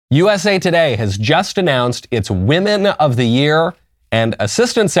USA Today has just announced its Women of the Year, and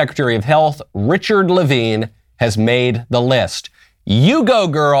Assistant Secretary of Health Richard Levine has made the list. You go,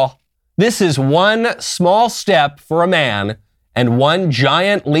 girl. This is one small step for a man and one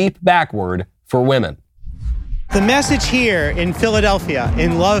giant leap backward for women. The message here in Philadelphia,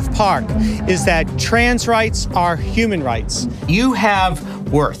 in Love Park, is that trans rights are human rights. You have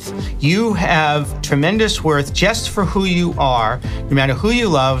worth. You have tremendous worth just for who you are, no matter who you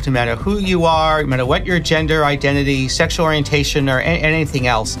love, no matter who you are, no matter what your gender identity, sexual orientation, or anything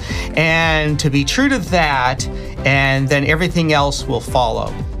else. And to be true to that, and then everything else will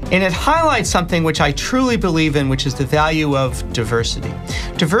follow. And it highlights something which I truly believe in, which is the value of diversity.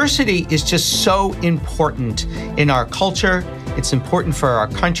 Diversity is just so important in our culture. It's important for our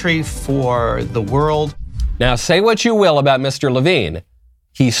country, for the world. Now, say what you will about Mr. Levine.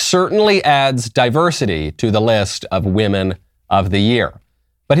 He certainly adds diversity to the list of Women of the Year.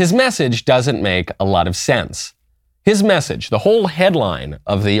 But his message doesn't make a lot of sense. His message, the whole headline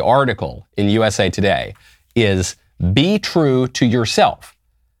of the article in USA Today, is "Be true to yourself."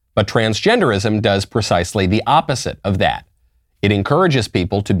 But transgenderism does precisely the opposite of that. It encourages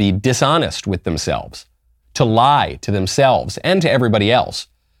people to be dishonest with themselves, to lie to themselves and to everybody else,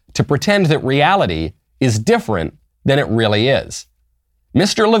 to pretend that reality is different than it really is.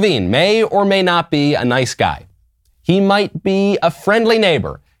 Mr. Levine may or may not be a nice guy. He might be a friendly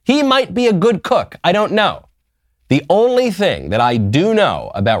neighbor. He might be a good cook. I don't know. The only thing that I do know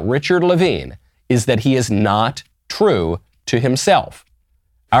about Richard Levine is that he is not true to himself.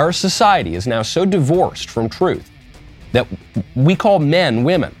 Our society is now so divorced from truth that we call men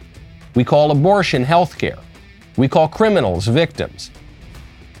women. We call abortion healthcare. We call criminals victims.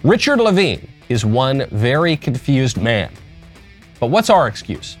 Richard Levine is one very confused man. But what's our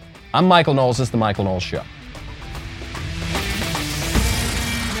excuse? I'm Michael Knowles. This is The Michael Knowles Show.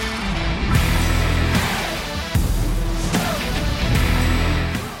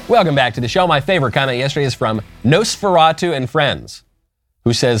 Welcome back to the show. My favorite comment yesterday is from Nosferatu and Friends,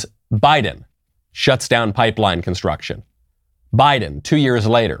 who says Biden shuts down pipeline construction. Biden, 2 years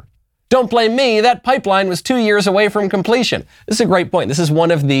later. Don't blame me, that pipeline was 2 years away from completion. This is a great point. This is one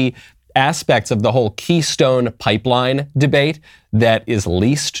of the aspects of the whole Keystone Pipeline debate that is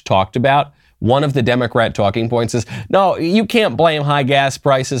least talked about. One of the Democrat talking points is, no, you can't blame high gas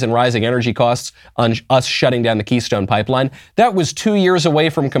prices and rising energy costs on us shutting down the Keystone Pipeline. That was 2 years away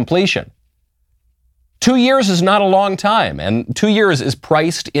from completion. 2 years is not a long time, and 2 years is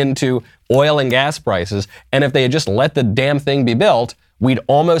priced into oil and gas prices, and if they had just let the damn thing be built, we'd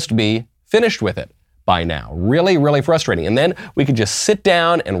almost be finished with it by now. Really, really frustrating. And then we could just sit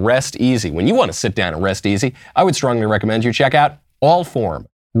down and rest easy. When you want to sit down and rest easy, I would strongly recommend you check out Allform.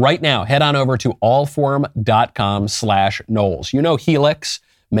 Right now, head on over to allform.com/Knowles. You know Helix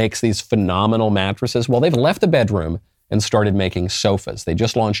makes these phenomenal mattresses. Well, they've left the bedroom and started making sofas. They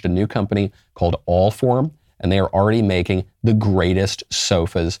just launched a new company called Allform, and they are already making the greatest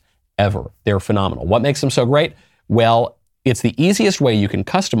sofas ever. They're phenomenal. What makes them so great? Well, it's the easiest way you can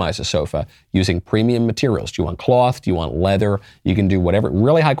customize a sofa using premium materials. Do you want cloth? Do you want leather? You can do whatever,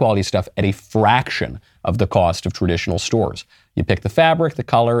 really high quality stuff at a fraction of the cost of traditional stores. You pick the fabric, the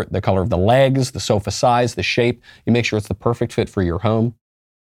color of the legs, the sofa size, the shape. You make sure it's the perfect fit for your home.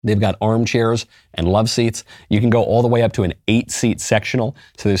 They've got armchairs and love seats. You can go all the way up to an 8-seat sectional,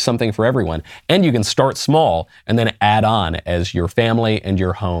 so there's something for everyone. And you can start small and then add on as your family and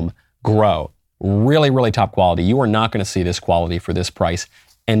your home grow. Really, really top quality. You are not going to see this quality for this price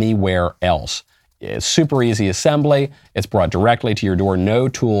anywhere else. It's super easy assembly. It's brought directly to your door. No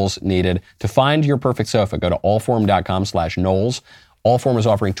tools needed. To find your perfect sofa, go to allform.com/Knowles. Allform is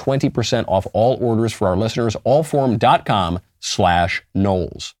offering 20% off all orders for our listeners.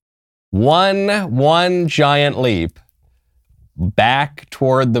 Allform.com/Knowles. One giant leap back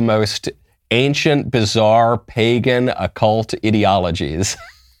toward the most ancient, bizarre, pagan, occult ideologies.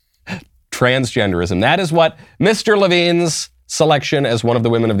 Transgenderism. That is what Mr. Levine's selection as one of the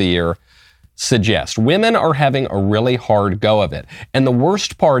Women of the Year suggests. Women are having a really hard go of it. And the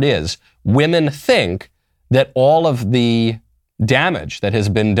worst part is, women think that all of the damage that has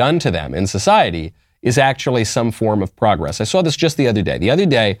been done to them in society is actually some form of progress. I saw this just the other day. The other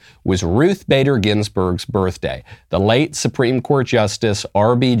day was Ruth Bader Ginsburg's birthday. The late Supreme Court Justice,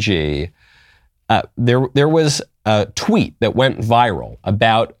 RBG. There was a tweet that went viral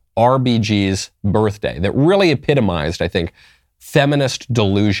about RBG's birthday that really epitomized, I think, feminist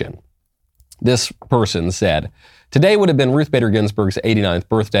delusion. This person said, today would have been Ruth Bader Ginsburg's 89th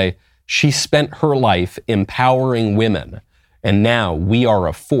birthday. She spent her life empowering women, and now we are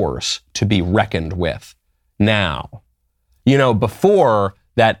a force to be reckoned with. Now, before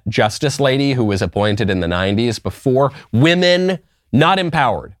that justice lady who was appointed in the 90s, before, women not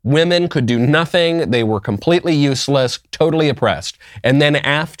empowered. Women could do nothing. They were completely useless, totally oppressed. And then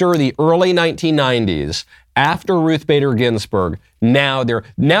after the early 1990s, after Ruth Bader Ginsburg, now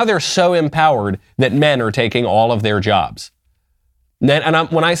they're so empowered that men are taking all of their jobs.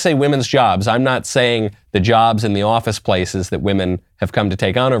 And when I say women's jobs, I'm not saying the jobs in the office places that women have come to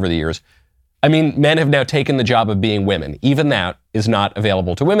take on over the years. I mean, men have now taken the job of being women. Even that is not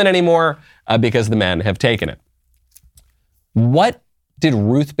available to women anymore because the men have taken it. What did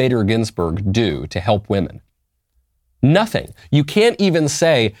Ruth Bader Ginsburg do to help women? Nothing. You can't even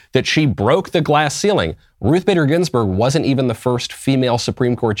say that she broke the glass ceiling. Ruth Bader Ginsburg wasn't even the first female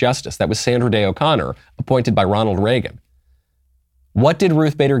Supreme Court justice. That was Sandra Day O'Connor, appointed by Ronald Reagan. What did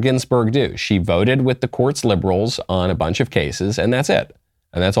Ruth Bader Ginsburg do? She voted with the court's liberals on a bunch of cases, and that's it.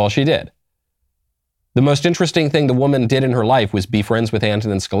 And that's all she did. The most interesting thing the woman did in her life was be friends with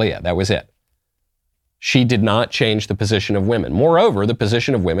Antonin Scalia. That was it. She did not change the position of women. Moreover, the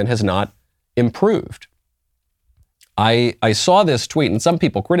position of women has not improved. I saw this tweet, and some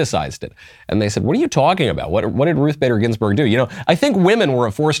people criticized it. And they said, what are you talking about? What did Ruth Bader Ginsburg do? You know, I think women were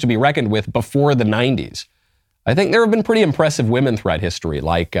a force to be reckoned with before the 90s. I think there have been pretty impressive women throughout history,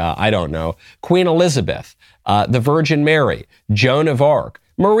 like, Queen Elizabeth, the Virgin Mary, Joan of Arc,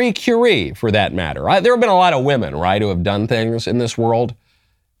 Marie Curie, for that matter. There have been a lot of women, right, who have done things in this world.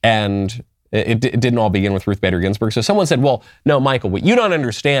 And it didn't all begin with Ruth Bader Ginsburg. So someone said, well, no, Michael, what you don't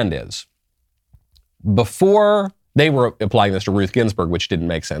understand is before they were applying this to Ruth Ginsburg, which didn't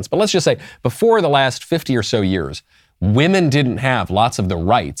make sense. But let's just say before the last 50 or so years, women didn't have lots of the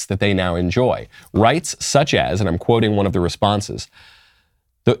rights that they now enjoy. Rights such as, and I'm quoting one of the responses,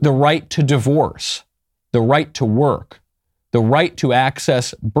 the right to divorce, the right to work, the right to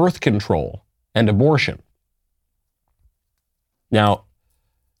access birth control and abortion. Now,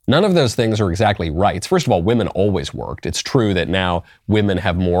 none of those things are exactly rights. First of all, women always worked. It's true that now women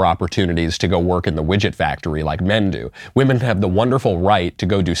have more opportunities to go work in the widget factory like men do. Women have the wonderful right to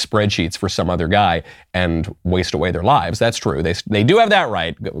go do spreadsheets for some other guy and waste away their lives. That's true. They do have that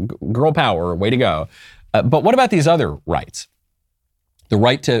right. Girl power, way to go. But what about these other rights? The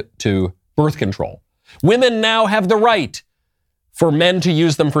right to birth control. Women now have the right for men to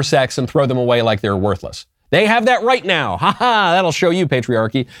use them for sex and throw them away like they're worthless. They have that right now. Ha ha, that'll show you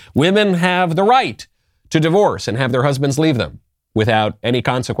patriarchy. Women have the right to divorce and have their husbands leave them without any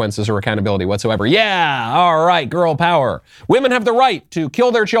consequences or accountability whatsoever. Yeah, all right, girl power. Women have the right to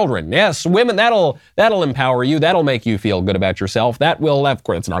kill their children. Yes, women, that'll empower you. That'll make you feel good about yourself. That will, of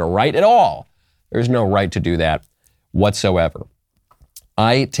course, it's not a right at all. There's no right to do that whatsoever.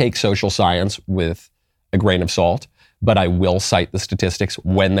 I take social science with a grain of salt, but I will cite the statistics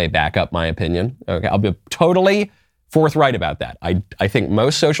when they back up my opinion. Okay, I'll be totally forthright about that. I think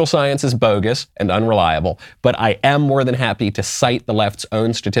most social science is bogus and unreliable, but I am more than happy to cite the left's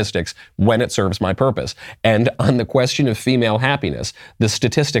own statistics when it serves my purpose. And on the question of female happiness, the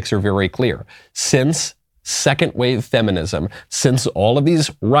statistics are very clear. Since second wave feminism, since all of these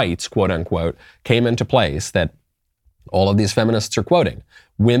rights, quote unquote, came into place that all of these feminists are quoting,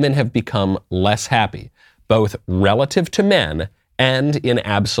 women have become less happy, both relative to men and in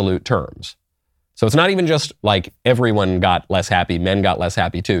absolute terms. So it's not even just like everyone got less happy, men got less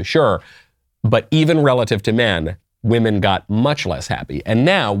happy too, sure, but even relative to men, women got much less happy. And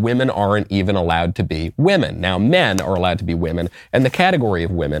now women aren't even allowed to be women. Now men are allowed to be women, and the category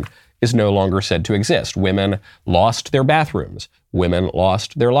of women is no longer said to exist. Women lost their bathrooms. Women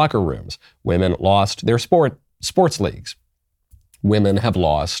lost their locker rooms. Women lost their sports leagues. Women have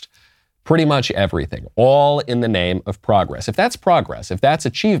lost pretty much everything, all in the name of progress. If that's progress, if that's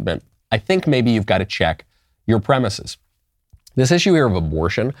achievement, I think maybe you've got to check your premises. This issue here of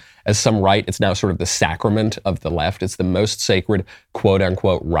abortion as some right, it's now sort of the sacrament of the left. It's the most sacred, quote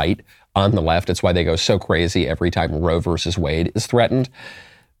unquote, right on the left. It's why they go so crazy every time Roe versus Wade is threatened.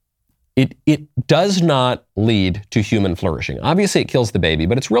 It does not lead to human flourishing. Obviously, it kills the baby,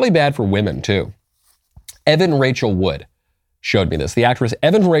 but it's really bad for women too. Evan Rachel Wood showed me this. The actress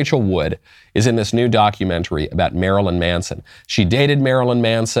Evan Rachel Wood is in this new documentary about Marilyn Manson. She dated Marilyn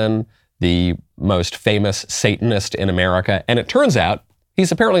Manson, the most famous Satanist in America, and it turns out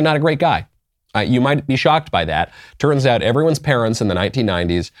he's apparently not a great guy. You might be shocked by that. Turns out everyone's parents in the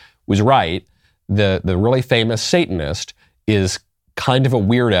 1990s was right. The really famous Satanist is kind of a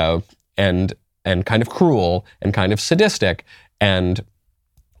weirdo and kind of cruel and kind of sadistic. And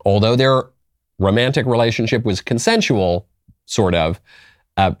although their romantic relationship was consensual, sort of,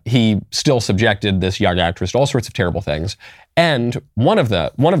 he still subjected this young actress to all sorts of terrible things. And one of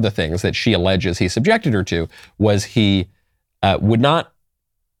the things that she alleges he subjected her to was he would not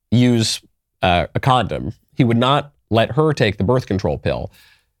use a condom. He would not let her take the birth control pill.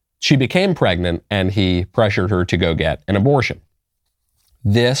 She became pregnant, and he pressured her to go get an abortion.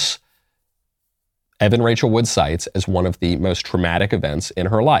 This, Evan Rachel Wood cites as one of the most traumatic events in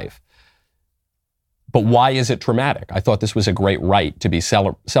her life. But why is it traumatic? I thought this was a great right to be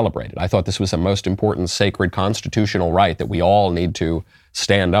celebrated. I thought this was a most important sacred constitutional right that we all need to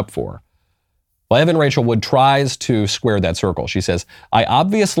stand up for. Well, Evan Rachel Wood tries to square that circle. She says, I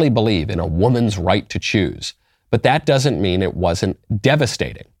obviously believe in a woman's right to choose, but that doesn't mean it wasn't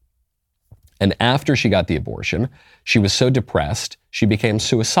devastating. And after she got the abortion, she was so depressed, she became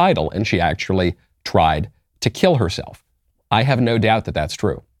suicidal, and she actually tried to kill herself. I have no doubt that that's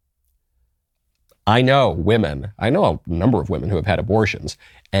true. I know a number of women who have had abortions,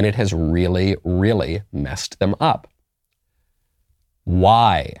 and it has really, really messed them up.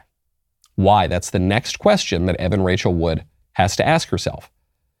 Why? Why? That's the next question that Evan Rachel Wood has to ask herself.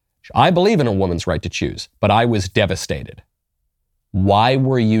 I believe in a woman's right to choose, but I was devastated. Why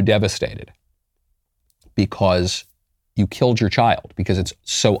were you devastated? Because you killed your child, because it's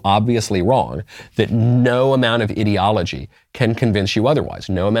so obviously wrong that no amount of ideology can convince you otherwise.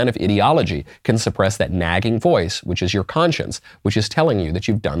 No amount of ideology can suppress that nagging voice, which is your conscience, which is telling you that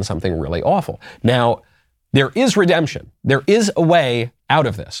you've done something really awful. Now, there is redemption. There is a way out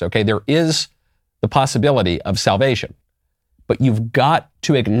of this, okay? There is the possibility of salvation. But you've got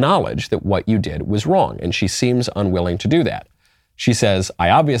to acknowledge that what you did was wrong, and she seems unwilling to do that. She says,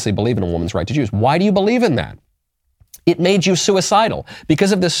 I obviously believe in a woman's right to choose. Why do you believe in that? It made you suicidal.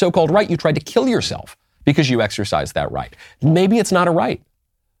 Because of this so-called right, you tried to kill yourself because you exercised that right. Maybe it's not a right.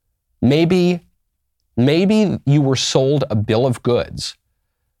 Maybe you were sold a bill of goods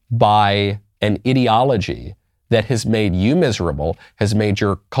by an ideology that has made you miserable, has made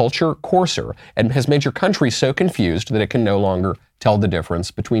your culture coarser, and has made your country so confused that it can no longer tell the difference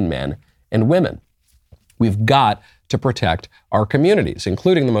between men and women. We've got to protect our communities,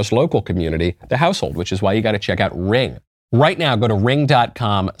 including the most local community, the household, which is why you got to check out Ring. Right now, go to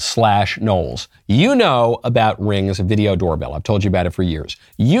ring.com/Knowles. You know about Ring's video doorbell. I've told you about it for years.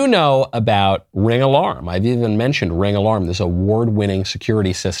 You know about Ring Alarm. I've even mentioned Ring Alarm, this award-winning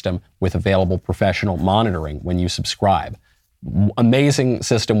security system with available professional monitoring when you subscribe. Amazing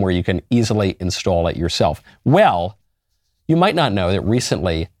system where you can easily install it yourself. Well, you might not know that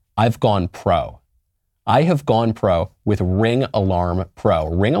recently I've gone pro. I have gone pro with Ring Alarm Pro.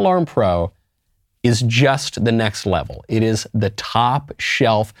 Ring Alarm Pro is just the next level. It is the top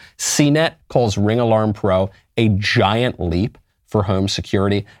shelf. CNET calls Ring Alarm Pro a giant leap for home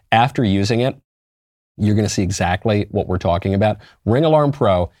security. After using it, you're going to see exactly what we're talking about. Ring Alarm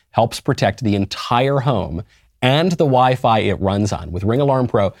Pro helps protect the entire home and the Wi-Fi it runs on. With Ring Alarm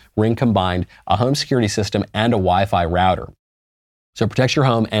Pro, Ring combined a home security system and a Wi-Fi router. So it protects your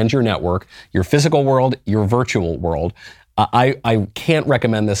home and your network, your physical world, your virtual world. I can't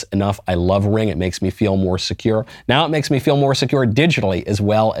recommend this enough. I love Ring. It makes me feel more secure. Now it makes me feel more secure digitally as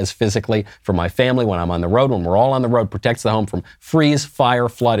well as physically for my family when I'm on the road. When we're all on the road, protects the home from freeze, fire,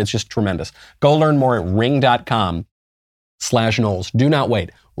 flood. It's just tremendous. Go learn more at ring.com/Knowles. Do not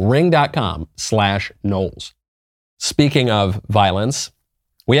wait. Ring.com/Knowles. Speaking of violence,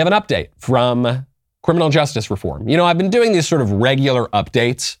 we have an update from criminal justice reform. You know, I've been doing these sort of regular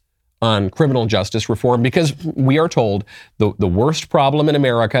updates on criminal justice reform because we are told the worst problem in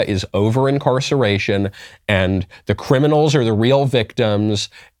America is over-incarceration and the criminals are the real victims,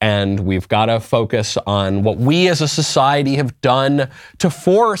 and we've got to focus on what we as a society have done to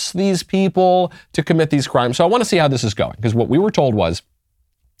force these people to commit these crimes. So I want to see how this is going, because what we were told was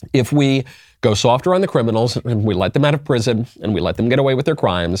if we go softer on the criminals and we let them out of prison and we let them get away with their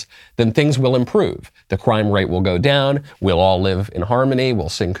crimes, then things will improve. The crime rate will go down. We'll all live in harmony. We'll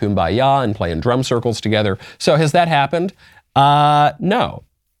sing Kumbaya and play in drum circles together. So has that happened? No.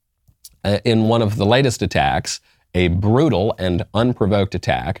 In one of the latest attacks, a brutal and unprovoked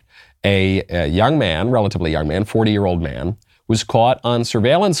attack, a young man, relatively young man, 40-year-old man, was caught on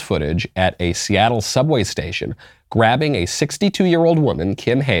surveillance footage at a Seattle subway station grabbing a 62-year-old woman,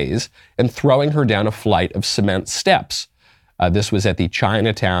 Kim Hayes, and throwing her down a flight of cement steps. This was at the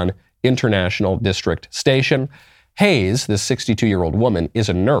Chinatown International District Station. Hayes, this 62-year-old woman, is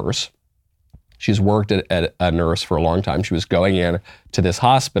a nurse. She's worked at a nurse for a long time. She was going in to this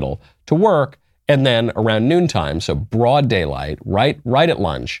hospital to work, and then around noontime, so broad daylight, right at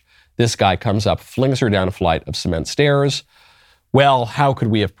lunch, this guy comes up, flings her down a flight of cement stairs. Well, how could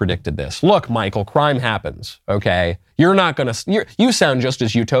we have predicted this? Look, Michael, crime happens, okay? You sound just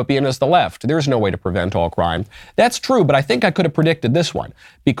as utopian as the left. There's no way to prevent all crime. That's true, but I think I could have predicted this one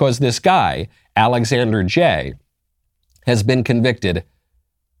because this guy, Alexander J., has been convicted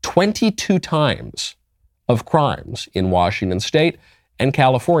 22 times of crimes in Washington State and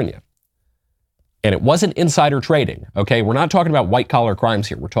California. And it wasn't insider trading, okay? We're not talking about white-collar crimes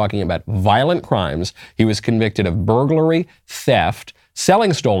here. We're talking about violent crimes. He was convicted of burglary, theft,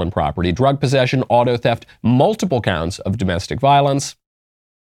 selling stolen property, drug possession, auto theft, multiple counts of domestic violence.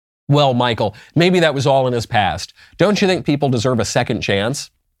 Well, Michael, maybe that was all in his past. Don't you think people deserve a second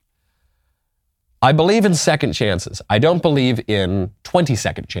chance? I believe in second chances. I don't believe in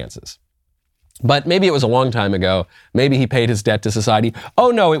 20-second chances. But maybe it was a long time ago. Maybe he paid his debt to society.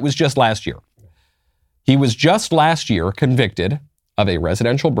 Oh, no, it was just last year. He was just last year convicted of a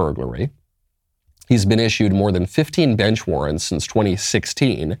residential burglary. He's been issued more than 15 bench warrants since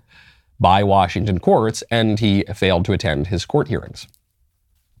 2016 by Washington courts, and he failed to attend his court hearings.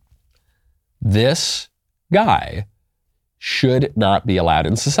 This guy should not be allowed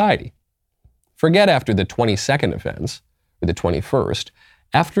in society. Forget after the 22nd offense, or the 21st,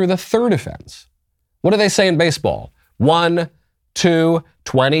 after the third offense. What do they say in baseball? 1, 2,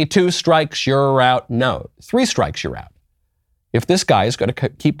 22 strikes, you're out. No, 3 strikes, you're out. If this guy is going to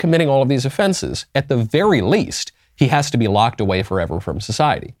keep committing all of these offenses, at the very least, he has to be locked away forever from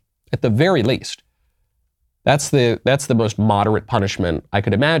society. At the very least. That's the most moderate punishment I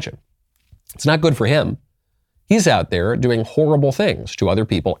could imagine. It's not good for him. He's out there doing horrible things to other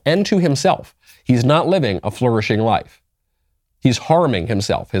people and to himself. He's not living a flourishing life. He's harming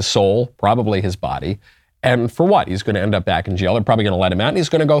himself, his soul, probably his body. And for what? He's going to end up back in jail. They're probably going to let him out, and he's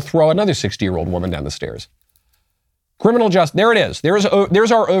going to go throw another 60-year-old woman down the stairs. Criminal justice, there it is. There's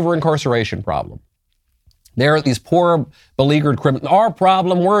our over-incarceration problem. There are these poor, beleaguered criminals. Our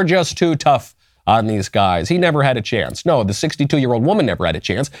problem, we're just too tough on these guys. He never had a chance. No, the 62-year-old woman never had a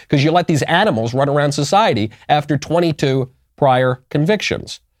chance because you let these animals run around society after 22 prior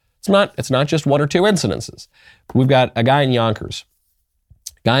convictions. It's not just 1 or 2 incidences. We've got a guy in Yonkers.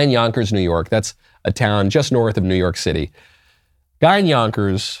 Guy in Yonkers, New York. That's a town just north of New York City. Guy in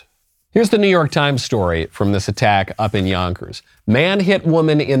Yonkers. Here's the New York Times story from this attack up in Yonkers. Man hit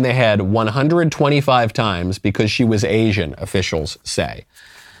woman in the head 125 times because she was Asian, officials say.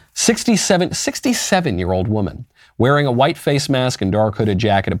 67-year-old woman wearing a white face mask and dark hooded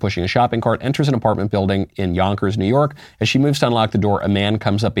jacket and pushing a shopping cart enters an apartment building in Yonkers, New York. As she moves to unlock the door, a man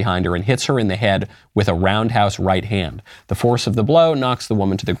comes up behind her and hits her in the head with a roundhouse right hand. The force of the blow knocks the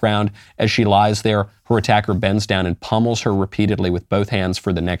woman to the ground. As she lies there, her attacker bends down and pummels her repeatedly with both hands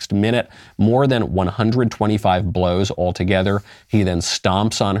for the next minute, more than 125 blows altogether. He then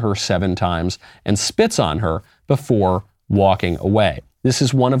stomps on her 7 times and spits on her before walking away. This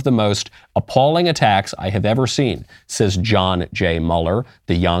is one of the most appalling attacks I have ever seen, says John J. Mueller,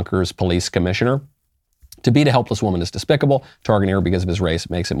 the Yonkers police commissioner. To beat a helpless woman is despicable. Targeting her because of his race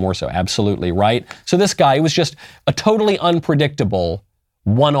makes it more so. Absolutely right. So this guy was just a totally unpredictable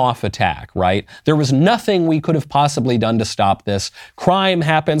one-off attack, right? There was nothing we could have possibly done to stop this. Crime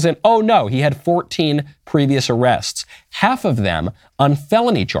happens and, oh no, he had 14 previous arrests, half of them on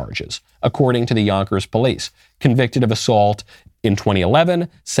felony charges, according to the Yonkers police. Convicted of assault in 2011,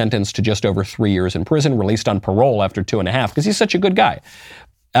 sentenced to just over 3 years in prison, released on parole after 2.5 because he's such a good guy.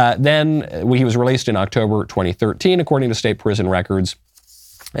 Then he was released in October 2013, according to state prison records.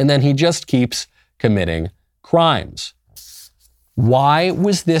 And then he just keeps committing crimes. Why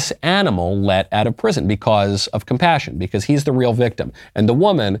was this animal let out of prison? Because of compassion, because he's the real victim. And the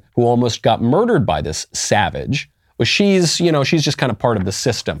woman who almost got murdered by this savage, well, she's just kind of part of the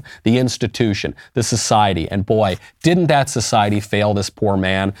system, the institution, the society. And boy, didn't that society fail this poor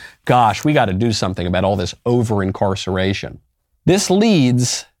man? Gosh, we got to do something about all this over-incarceration. This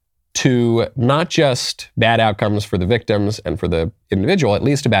leads to not just bad outcomes for the victims and for the individual, it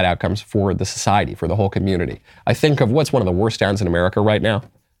leads to bad outcomes for the society, for the whole community. I think of what's one of the worst towns in America right now?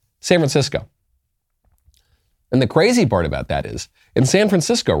 San Francisco. And the crazy part about that is, in San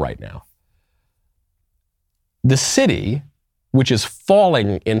Francisco right now, the city, which is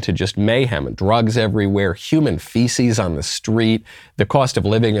falling into just mayhem, drugs everywhere, human feces on the street, the cost of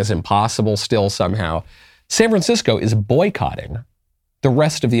living is impossible still somehow. San Francisco is boycotting the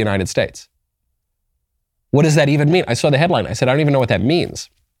rest of the United States. What does that even mean? I saw the headline. I said, I don't even know what that means.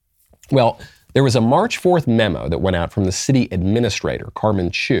 Well, there was a March 4th memo that went out from the city administrator,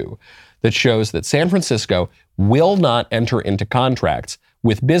 Carmen Chu, that shows that San Francisco will not enter into contracts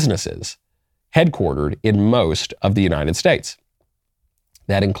with businesses headquartered in most of the United States.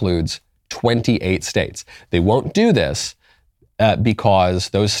 That includes 28 states. They won't do this because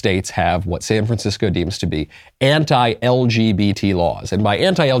those states have what San Francisco deems to be anti-LGBT laws. And by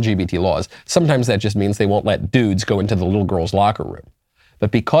anti-LGBT laws, sometimes that just means they won't let dudes go into the little girl's locker room. But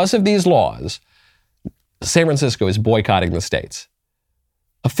because of these laws, San Francisco is boycotting the states.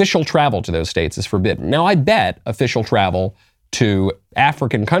 official travel to those states is forbidden. Now, I bet official travel to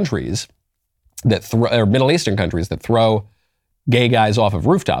African countries or Middle Eastern countries that throw gay guys off of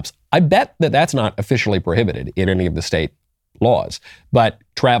rooftops, I bet that that's not officially prohibited in any of the state laws. But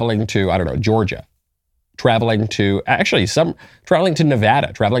traveling to, I don't know, Georgia, traveling to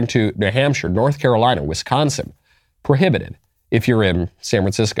Nevada, traveling to New Hampshire, North Carolina, Wisconsin, prohibited if you're in San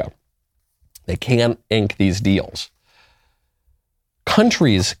Francisco. They can't ink these deals.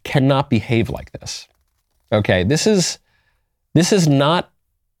 Countries cannot behave like this. Okay, this is not,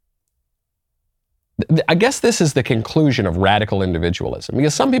 I guess this is the conclusion of radical individualism.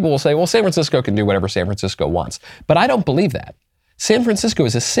 Because some people will say, well, San Francisco can do whatever San Francisco wants. But I don't believe that. San Francisco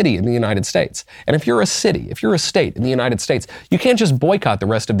is a city in the United States. And if you're a city, if you're a state in the United States, you can't just boycott the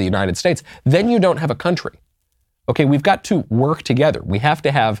rest of the United States. Then you don't have a country. Okay, we've got to work together. We have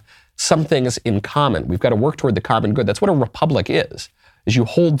to have some things in common. We've got to work toward the common good. That's what a republic is you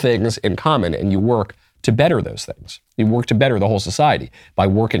hold things in common and you work to better those things. You work to better the whole society by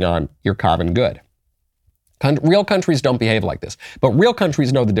working on your common good. Real countries don't behave like this, but real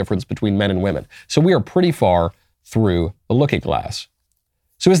countries know the difference between men and women. So we are pretty far through the looking glass.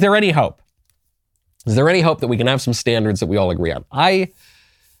 So is there any hope? Is there any hope that we can have some standards that we all agree on? I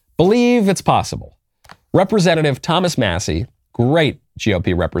believe it's possible. Representative Thomas Massie, great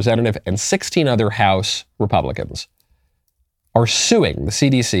GOP representative, and 16 other House Republicans are suing the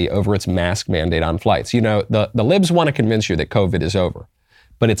CDC over its mask mandate on flights. You know, the libs want to convince you that COVID is over,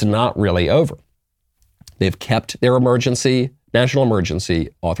 but it's not really over. They've kept their national emergency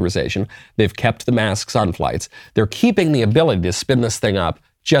authorization. They've kept the masks on flights. They're keeping the ability to spin this thing up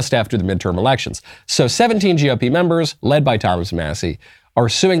just after the midterm elections. So 17 GOP members, led by Thomas Massie, are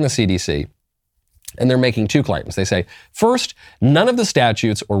suing the CDC. And they're making two claims. They say, first, none of the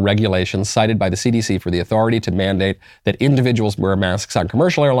statutes or regulations cited by the CDC for the authority to mandate that individuals wear masks on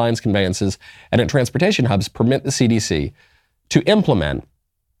commercial airlines, conveyances, and at transportation hubs permit the CDC to implement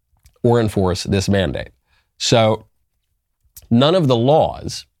or enforce this mandate. So none of the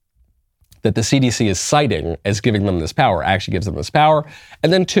laws that the CDC is citing as giving them this power actually gives them this power.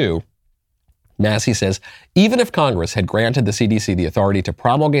 And then two, Massie says, even if Congress had granted the CDC the authority to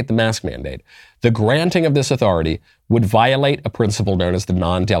promulgate the mask mandate, the granting of this authority would violate a principle known as the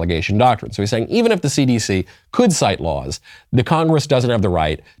non-delegation doctrine. So he's saying even if the CDC could cite laws, the Congress doesn't have the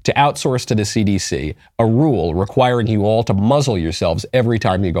right to outsource to the CDC a rule requiring you all to muzzle yourselves every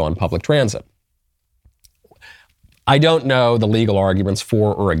time you go on public transit. I don't know the legal arguments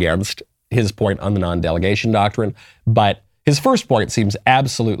for or against his point on the non-delegation doctrine, but his first point seems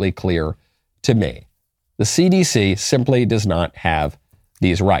absolutely clear to me. The CDC simply does not have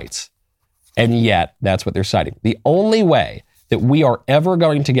these rights. And yet, that's what they're citing. The only way that we are ever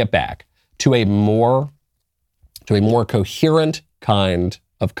going to get back to a more coherent kind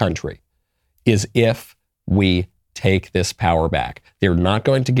of country is if we take this power back. They're not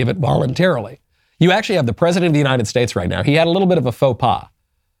going to give it voluntarily. You actually have the President of the United States right now. He had a little bit of a faux pas.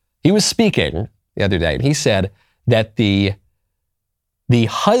 He was speaking the other day, and he said that the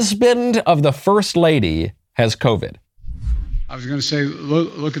husband of the First Lady has COVID. I was going to say,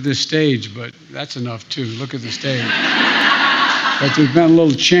 look at this stage, but that's enough too. Look at the stage. But there's been a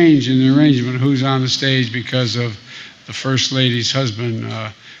little change in the arrangement of who's on the stage because of the First Lady's husband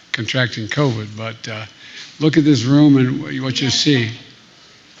contracting COVID. But look at this room and what you see.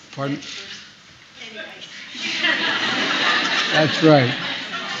 Pardon? That's right.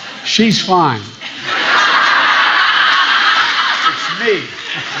 She's fine. Me.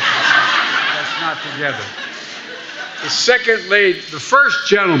 That's not together. The second lady, the first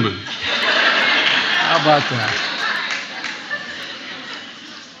gentleman. How about that?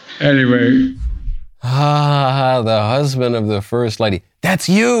 Anyway. The husband of the First Lady. That's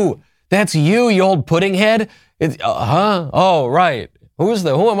you. That's you, you old pudding head. Oh, right.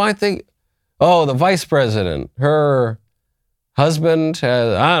 Who am I thinking? Oh, the vice president. Her husband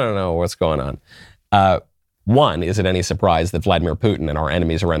has, I don't know what's going on. One, is it any surprise that Vladimir Putin and our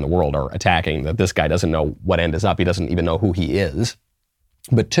enemies around the world are attacking, that this guy doesn't know what end is up? He doesn't even know who he is.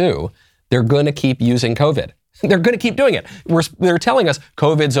 But two, they're going to keep using COVID. They're going to keep doing it. They're telling us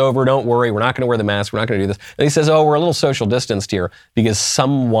COVID's over, don't worry, we're not going to wear the mask, we're not going to do this. And he says, oh, we're a little social distanced here because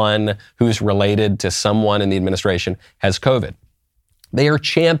someone who's related to someone in the administration has COVID. They are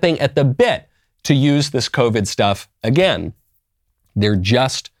champing at the bit to use this COVID stuff again. They're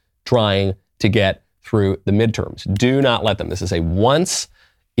just trying to get through the midterms. Do not let them. This is a once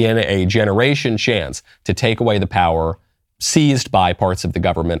in a generation chance to take away the power seized by parts of the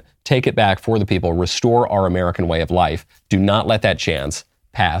government, take it back for the people, restore our American way of life. Do not let that chance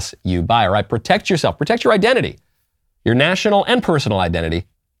pass you by. All right, protect yourself, protect your identity, your national and personal identity.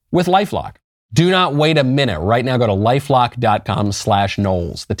 with LifeLock. Do not wait a minute. Right now, go to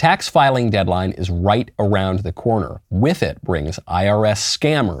lifelock.com/Knowles. The tax filing deadline is right around the corner. With it brings IRS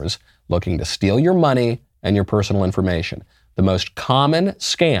scammers looking to steal your money and your personal information. The most common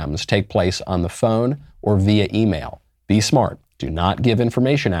scams take place on the phone or via email. Be smart. Do not give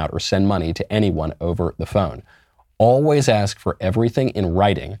information out or send money to anyone over the phone. Always ask for everything in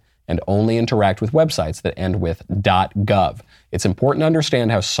writing and only interact with websites that end with .gov. It's important to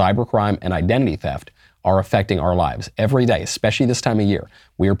understand how cybercrime and identity theft are affecting our lives every day, especially this time of year.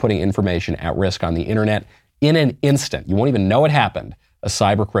 We are putting information at risk on the internet in an instant. You won't even know it happened. A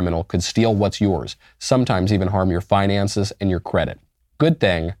cyber criminal could steal what's yours, sometimes even harm your finances and your credit. Good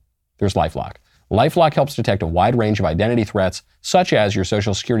thing there's LifeLock. LifeLock helps detect a wide range of identity threats, such as your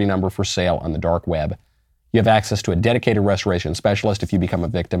social security number for sale on the dark web. You have access to a dedicated restoration specialist if you become a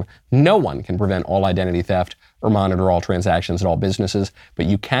victim. No one can prevent all identity theft or monitor all transactions at all businesses, but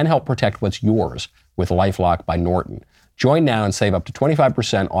you can help protect what's yours with LifeLock by Norton. Join now and save up to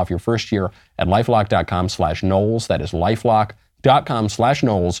 25% off your first year at lifelock.com/Knowles. That is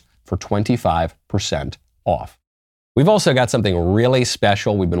lifelock.com/Knowles for 25% off. We've also got something really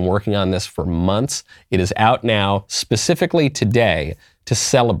special. We've been working on this for months. It is out now specifically today to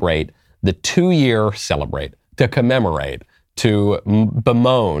celebrate the 2-year to commemorate, to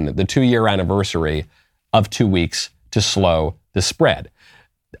bemoan the 2-year anniversary of 2 weeks to slow the spread.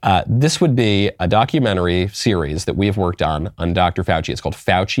 This would be a documentary series that we've worked on Dr. Fauci. It's called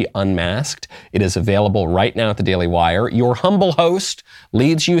Fauci Unmasked. It is available right now at the Daily Wire. Your humble host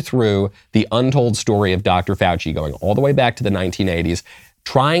leads you through the untold story of Dr. Fauci, going all the way back to the 1980s,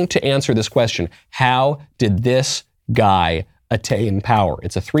 trying to answer this question: how did this guy attain power?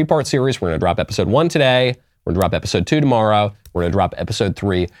 It's a 3-part series. We're going to drop episode 1 today. We're going to drop episode 2 tomorrow. We're going to drop episode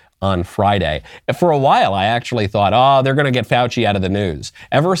 3 on Friday. For a while, I actually thought, they're going to get Fauci out of the news.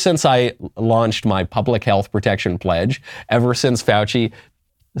 Ever since I launched my public health protection pledge, ever since Fauci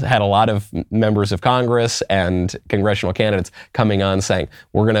had a lot of members of Congress and congressional candidates coming on saying,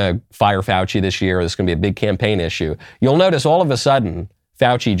 we're going to fire Fauci this year. This is going to be a big campaign issue. You'll notice all of a sudden,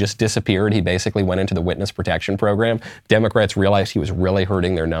 Fauci just disappeared. He basically went into the witness protection program. Democrats realized he was really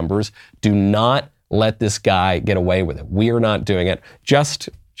hurting their numbers. Do not let this guy get away with it. We are not doing it. Just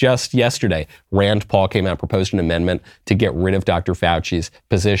yesterday, Rand Paul came out and proposed an amendment to get rid of Dr. Fauci's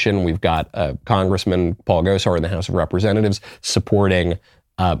position. We've got Congressman Paul Gosar in the House of Representatives supporting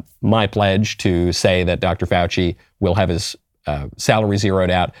my pledge to say that Dr. Fauci will have his salary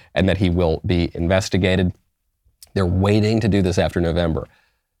zeroed out and that he will be investigated. They're waiting to do this after November.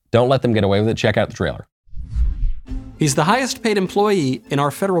 Don't let them get away with it. Check out the trailer. He's the highest paid employee in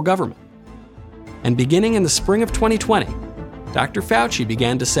our federal government. And beginning in the spring of 2020, Dr. Fauci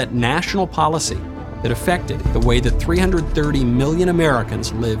began to set national policy that affected the way that 330 million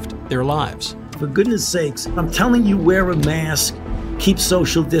Americans lived their lives. For goodness sakes, I'm telling you, wear a mask, keep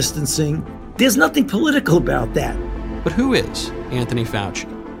social distancing. There's nothing political about that. But who is Anthony Fauci?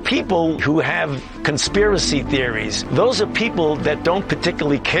 People who have conspiracy theories, those are people that don't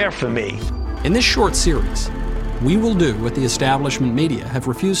particularly care for me. In this short series, we will do what the establishment media have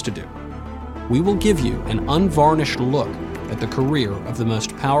refused to do. We will give you an unvarnished look at the career of the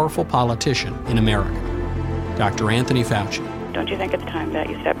most powerful politician in America, Dr. Anthony Fauci. Don't you think it's time that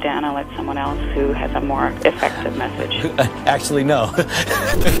you step down and let someone else who has a more effective message? Actually, no.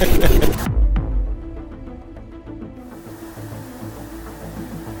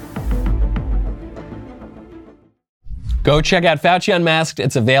 Go check out Fauci Unmasked.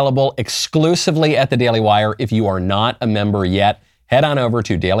 It's available exclusively at the Daily Wire. If you are not a member yet, head on over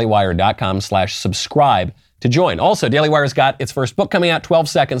to dailywire.com/subscribe to join. Also, Daily Wire's got its first book coming out, 12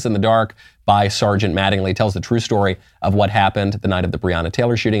 Seconds in the Dark by Sergeant Mattingly. Tells the true story of what happened the night of the Breonna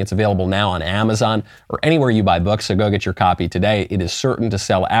Taylor shooting. It's available now on Amazon or anywhere you buy books, so go get your copy today. It is certain to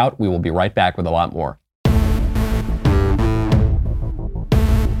sell out. We will be right back with a lot more.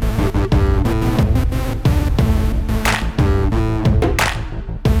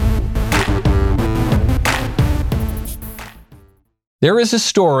 There is a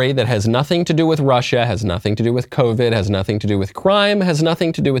story that has nothing to do with Russia, has nothing to do with COVID, has nothing to do with crime, has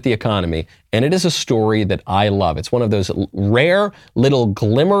nothing to do with the economy, and it is a story that I love. It's one of those rare little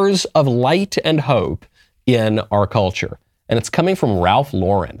glimmers of light and hope in our culture, and it's coming from Ralph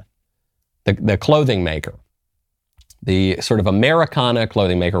Lauren, the clothing maker, the sort of Americana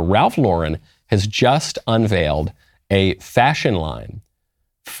clothing maker. Ralph Lauren has just unveiled a fashion line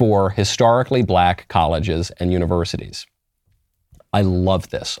for historically black colleges and universities. I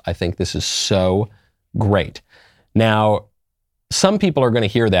love this. I think this is so great. Now, some people are going to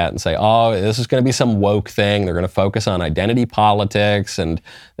hear that and say, oh, this is going to be some woke thing. They're going to focus on identity politics and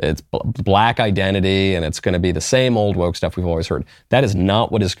it's black identity and it's going to be the same old woke stuff we've always heard. That is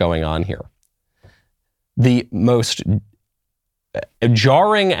not what is going on here. The most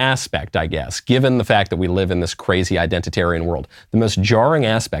jarring aspect, I guess, given the fact that we live in this crazy identitarian world, the most jarring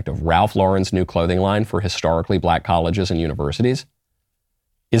aspect of Ralph Lauren's new clothing line for historically black colleges and universities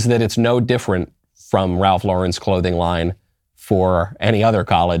is that it's no different from Ralph Lauren's clothing line for any other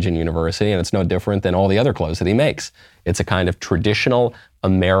college and university, and it's no different than all the other clothes that he makes. It's a kind of traditional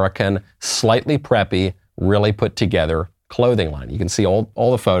American, slightly preppy, really put together clothing line. You can see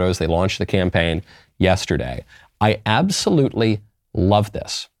all the photos. They launched the campaign yesterday. I absolutely love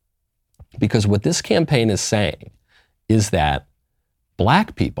this because what this campaign is saying is that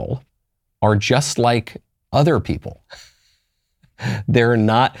black people are just like other people. They're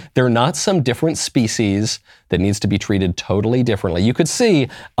not some different species that needs to be treated totally differently. You could see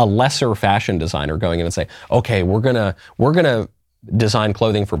a lesser fashion designer going in and say, okay, we're gonna design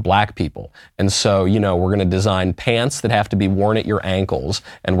clothing for black people. And so, we're going to design pants that have to be worn at your ankles,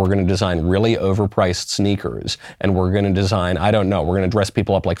 and we're going to design really overpriced sneakers, and we're going to design, we're going to dress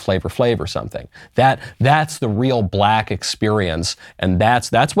people up like Flavor Flav or something. That's the real black experience, and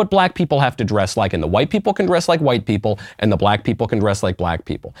that's what black people have to dress like, and the white people can dress like white people, and the black people can dress like black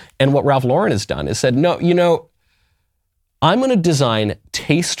people. And what Ralph Lauren has done is said, no, I'm going to design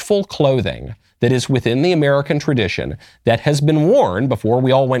tasteful clothing that is within the American tradition, that has been worn before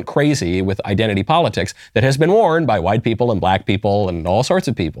we all went crazy with identity politics, that has been worn by white people and black people and all sorts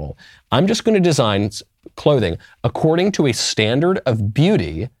of people. I'm just going to design clothing according to a standard of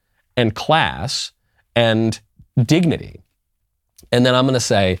beauty and class and dignity. And then I'm going to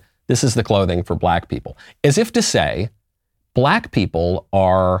say, this is the clothing for black people. As if to say, black people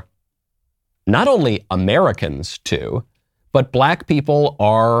are not only Americans too, but black people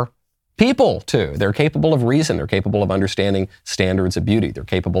are people too. They're capable of reason. They're capable of understanding standards of beauty. They're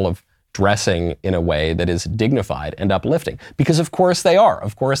capable of dressing in a way that is dignified and uplifting. Because of course they are.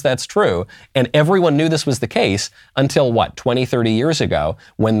 Of course that's true. And everyone knew this was the case until 20, 30 years ago,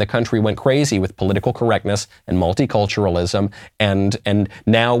 when the country went crazy with political correctness and multiculturalism. And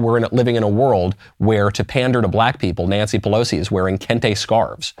now we're living in a world where, to pander to black people, Nancy Pelosi is wearing kente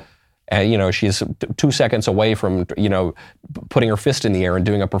scarves. And, she's 2 seconds away from, putting her fist in the air and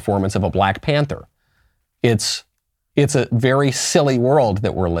doing a performance of a Black Panther. It's a very silly world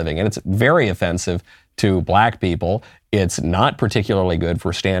that we're living in. It's very offensive to black people. It's not particularly good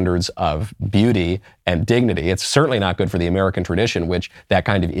for standards of beauty and dignity. It's certainly not good for the American tradition, which that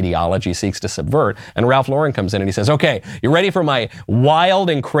kind of ideology seeks to subvert. And Ralph Lauren comes in and he says, okay, you ready for my wild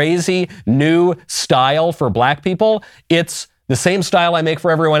and crazy new style for black people? It's the same style I make for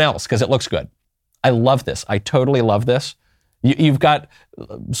everyone else because it looks good. I love this. I totally love this. You've got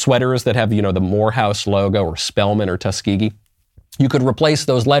sweaters that have, the Morehouse logo or Spelman or Tuskegee. You could replace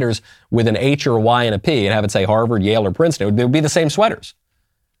those letters with an H or a Y and a P and have it say Harvard, Yale, or Princeton. They would be the same sweaters.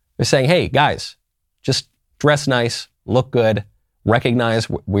 They're saying, hey, guys, just dress nice, look good, recognize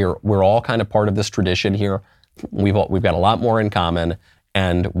we're all kind of part of this tradition here. We've got a lot more in common,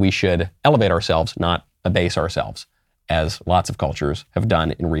 and we should elevate ourselves, not abase ourselves, as lots of cultures have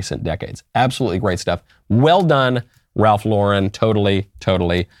done in recent decades. Absolutely great stuff. Well done, Ralph Lauren. Totally,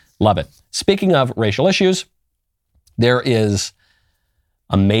 totally love it. Speaking of racial issues, there is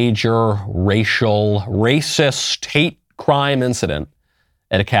a major racist hate crime incident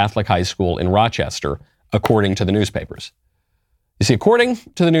at a Catholic high school in Rochester, according to the newspapers. You see, according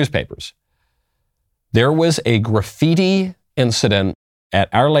to the newspapers, there was a graffiti incident at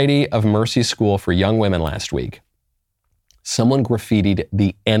Our Lady of Mercy School for Young Women last week. Someone graffitied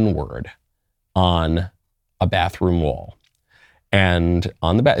the N-word on a bathroom wall. And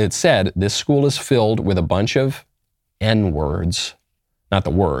on it said, this school is filled with a bunch of N-words, not the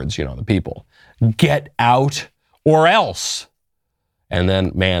words, the people. Get out or else. And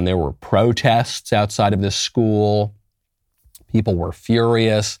then, man, there were protests outside of this school. People were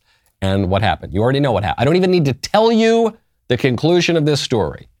furious. And what happened? You already know what happened. I don't even need to tell you the conclusion of this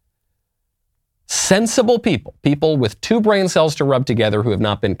story. Sensible people with two brain cells to rub together who have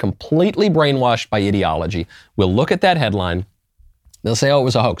not been completely brainwashed by ideology will look at that headline. They'll say, oh, it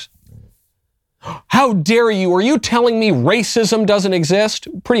was a hoax. How dare you? Are you telling me racism doesn't exist?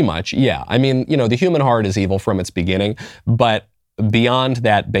 Pretty much, yeah. I mean, the human heart is evil from its beginning, but beyond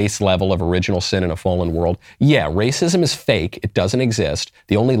that base level of original sin in a fallen world, yeah, racism is fake. It doesn't exist.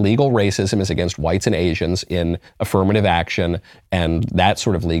 The only legal racism is against whites and Asians in affirmative action and that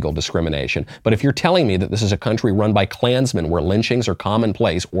sort of legal discrimination. But if you're telling me that this is a country run by Klansmen where lynchings are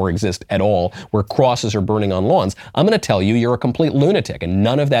commonplace or exist at all, where crosses are burning on lawns, I'm going to tell you you're a complete lunatic, and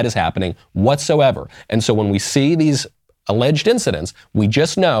none of that is happening whatsoever. And so when we see these alleged incidents, we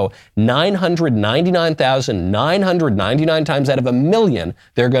just know 999,999 times out of a million,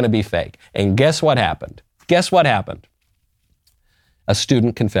 they're going to be fake. And guess what happened? Guess what happened? A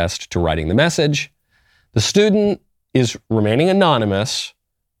student confessed to writing the message. The student is remaining anonymous.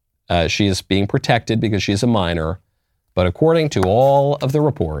 She is being protected because she's a minor. But according to all of the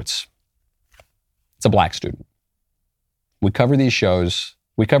reports, it's a black student. We cover these shows,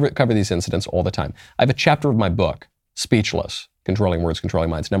 we cover these incidents all the time. I have a chapter of my book, Speechless, Controlling Words, Controlling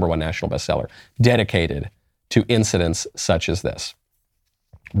Minds, #1 national bestseller, dedicated to incidents such as this.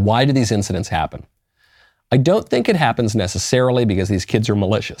 Why do these incidents happen? I don't think it happens necessarily because these kids are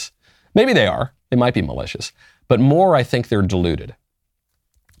malicious. Maybe they are. They might be malicious. But more, I think they're deluded.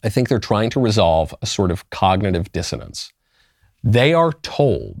 I think they're trying to resolve a sort of cognitive dissonance. They are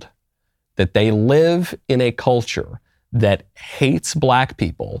told that they live in a culture that hates black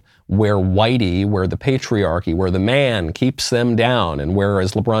people, where whitey, where the patriarchy, where the man keeps them down, and where,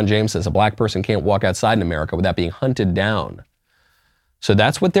 as LeBron James says, a black person can't walk outside in America without being hunted down. So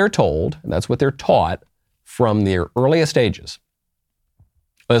that's what they're told, and that's what they're taught from their earliest ages.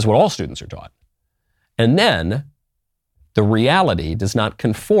 That's what all students are taught. And then the reality does not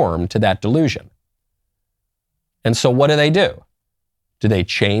conform to that delusion. And so what do? Do they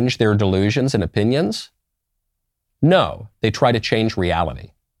change their delusions and opinions? No, they try to change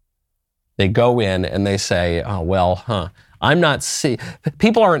reality. They go in and they say,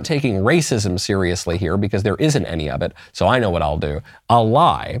 people aren't taking racism seriously here because there isn't any of it, so I know what I'll do. I'll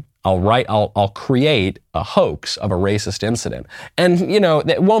lie, I'll create a hoax of a racist incident. And,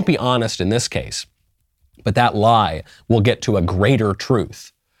 it won't be honest in this case, but that lie will get to a greater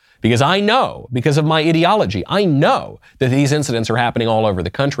truth. Because I know, because of my ideology, I know that these incidents are happening all over the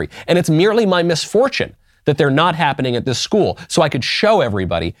country. And it's merely my misfortune that they're not happening at this school, so I could show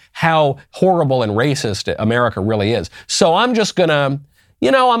everybody how horrible and racist America really is. So I'm just gonna,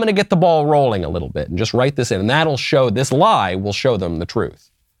 I'm gonna get the ball rolling a little bit and just write this in, and this lie will show them the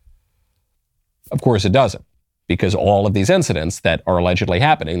truth. Of course it doesn't, because all of these incidents that are allegedly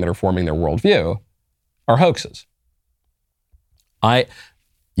happening, that are forming their worldview, are hoaxes.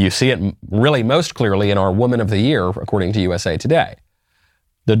 You see it really most clearly in our Woman of the Year, according to USA Today.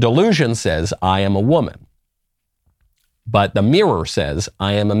 The delusion says, I am a woman. But the mirror says,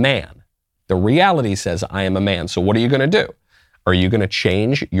 I am a man. The reality says, I am a man. So what are you going to do? Are you going to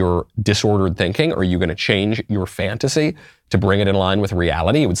change your disordered thinking? Are you going to change your fantasy to bring it in line with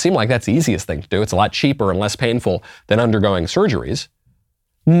reality? It would seem like that's the easiest thing to do. It's a lot cheaper and less painful than undergoing surgeries.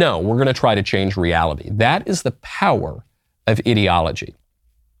 No, we're going to try to change reality. That is the power of ideology.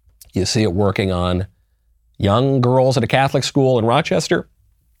 You see it working on young girls at a Catholic school in Rochester.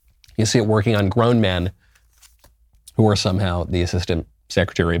 You see it working on grown men who are somehow the Assistant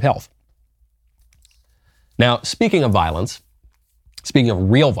Secretary of Health. Now, speaking of violence, speaking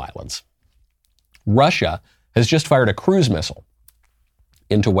of real violence, Russia has just fired a cruise missile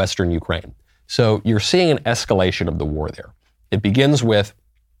into Western Ukraine. So you're seeing an escalation of the war there. It begins with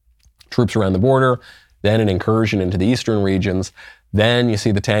troops around the border, then an incursion into the eastern regions. Then you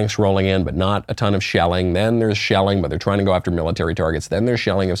see the tanks rolling in, but not a ton of shelling. Then there's shelling, but they're trying to go after military targets. Then there's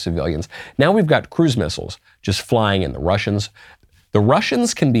shelling of civilians. Now we've got cruise missiles just flying in. The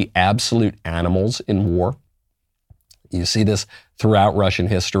Russians can be absolute animals in war. You see this throughout Russian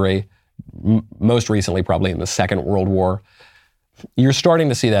history, most recently probably in the Second World War. You're starting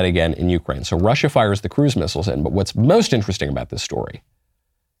to see that again in Ukraine. So Russia fires the cruise missiles in, but what's most interesting about this story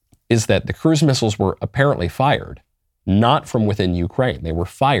is that the cruise missiles were apparently fired not from within Ukraine. They were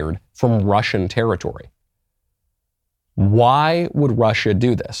fired from Russian territory. Why would Russia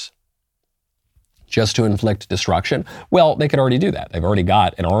do this? Just to inflict destruction? Well, they could already do that. They've already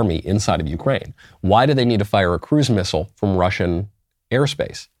got an army inside of Ukraine. Why do they need to fire a cruise missile from Russian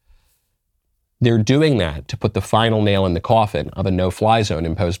airspace? They're doing that to put the final nail in the coffin of a no-fly zone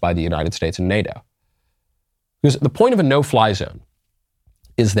imposed by the United States and NATO. Because the point of a no-fly zone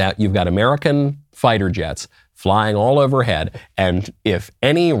is that you've got American fighter jets flying all overhead, and if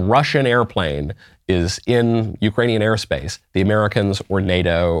any Russian airplane is in Ukrainian airspace, the Americans or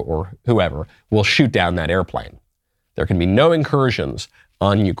NATO or whoever will shoot down that airplane. There can be no incursions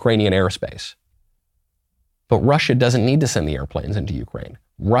on Ukrainian airspace. But Russia doesn't need to send the airplanes into Ukraine.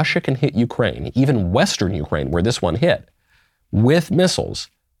 Russia can hit Ukraine, even Western Ukraine, where this one hit, with missiles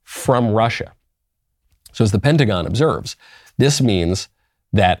from Russia. So as the Pentagon observes, this means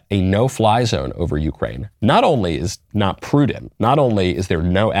that a no-fly zone over Ukraine not only is not prudent, not only is there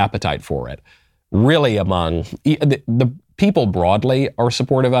no appetite for it, really among the people broadly are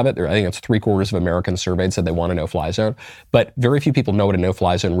supportive of it. I think it's 3/4 of Americans surveyed said they want a no-fly zone, but very few people know what a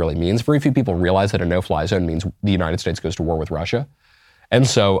no-fly zone really means. Very few people realize that a no-fly zone means the United States goes to war with Russia. And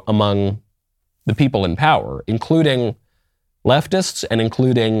so among the people in power, including leftists and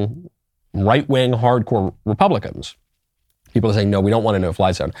including right-wing hardcore Republicans, people are saying, no, we don't want a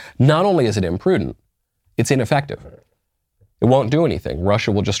no-fly zone. Not only is it imprudent, it's ineffective. It won't do anything.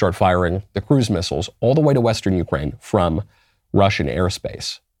 Russia will just start firing the cruise missiles all the way to Western Ukraine from Russian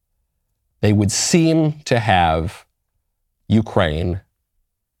airspace. They would seem to have Ukraine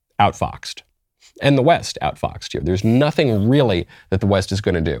outfoxed and the West outfoxed here. There's nothing really that the West is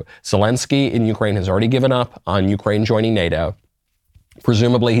going to do. Zelensky in Ukraine has already given up on Ukraine joining NATO.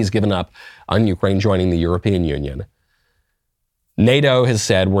 Presumably, he's given up on Ukraine joining the European Union. NATO has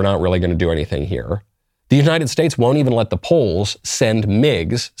said, we're not really going to do anything here. The United States won't even let the Poles send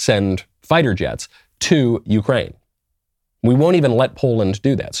MiGs, send fighter jets to Ukraine. We won't even let Poland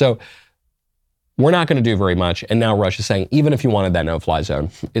do that. So we're not going to do very much. And now Russia's saying, even if you wanted that no-fly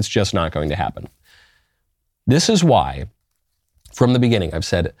zone, it's just not going to happen. This is why, from the beginning, I've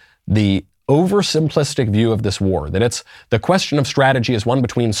said the oversimplistic view of this war, that it's the question of strategy is one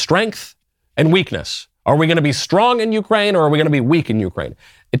between strength and weakness. Are we going to be strong in Ukraine or are we going to be weak in Ukraine?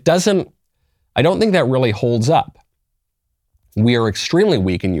 I don't think that really holds up. We are extremely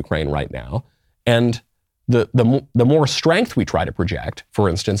weak in Ukraine right now, and the more strength we try to project, for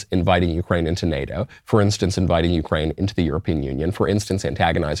instance, inviting Ukraine into NATO, for instance, inviting Ukraine into the European Union, for instance,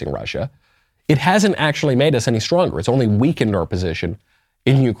 antagonizing Russia, it hasn't actually made us any stronger. It's only weakened our position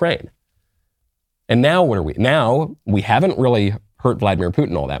in Ukraine. And now what are we? Now we haven't really hurt Vladimir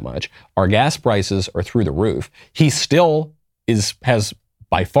Putin all that much. Our gas prices are through the roof. He still has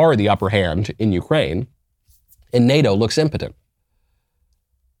by far the upper hand in Ukraine, and NATO looks impotent.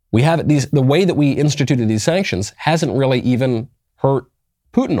 The way that we instituted these sanctions hasn't really even hurt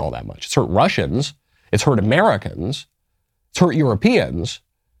Putin all that much. It's hurt Russians, it's hurt Americans, it's hurt Europeans,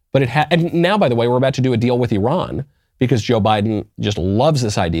 but and now, by the way, we're about to do a deal with Iran because Joe Biden just loves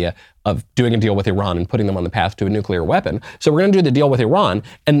this idea of doing a deal with Iran and putting them on the path to a nuclear weapon. So we're going to do the deal with Iran,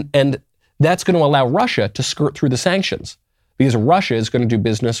 and that's going to allow Russia to skirt through the sanctions, because Russia is going to do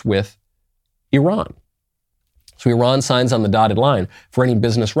business with Iran. So Iran signs on the dotted line for any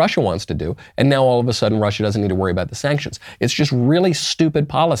business Russia wants to do, and now all of a sudden Russia doesn't need to worry about the sanctions. It's just really stupid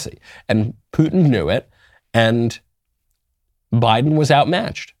policy, and Putin knew it, and Biden was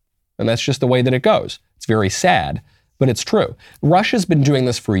outmatched. And that's just the way that it goes. It's very sad, but it's true. Russia's been doing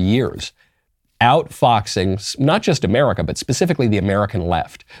this for years, outfoxing not just America, but specifically the American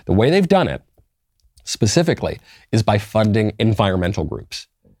left. The way they've done it specifically is by funding environmental groups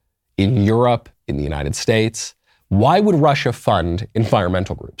in Europe, in the United States. Why would Russia fund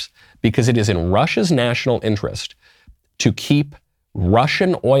environmental groups? Because it is in Russia's national interest to keep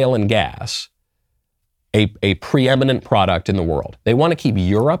Russian oil and gas a preeminent product in the world. They want to keep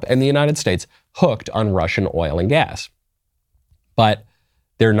Europe and the United States hooked on Russian oil and gas. But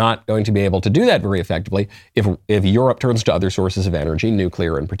they're not going to be able to do that very effectively if Europe turns to other sources of energy,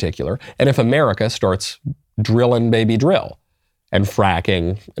 nuclear in particular, and if America starts drilling baby drill and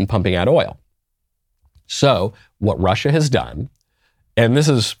fracking and pumping out oil. So what Russia has done, and this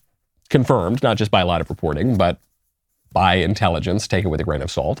is confirmed not just by a lot of reporting, but by intelligence, take it with a grain of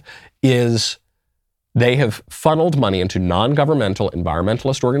salt, is they have funneled money into non-governmental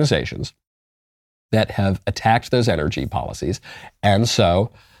environmentalist organizations that have attacked those energy policies. And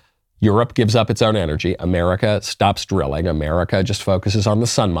so Europe gives up its own energy. America stops drilling. America just focuses on the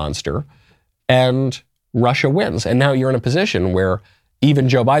sun monster. And Russia wins. And now you're in a position where even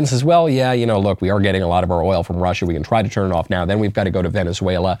Joe Biden says, well, yeah, look, we are getting a lot of our oil from Russia. We can try to turn it off now. Then we've got to go to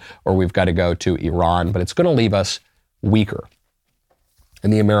Venezuela or we've got to go to Iran. But it's going to leave us weaker.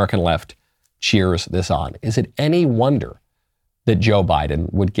 And the American left cheers this on. Is it any wonder that Joe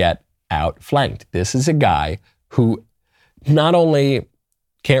Biden would get outflanked? This is a guy who not only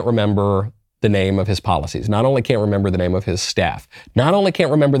can't remember the name of his policies, not only can't remember the name of his staff, not only can't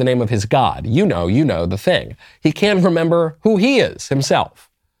remember the name of his God, you know the thing. He can't remember who he is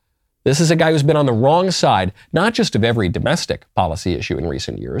himself. This is a guy who's been on the wrong side, not just of every domestic policy issue in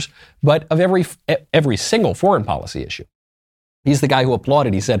recent years, but of every single foreign policy issue. He's the guy who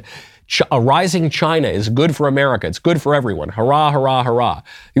applauded. He said, a rising China is good for America. It's good for everyone. Hurrah, hurrah, hurrah.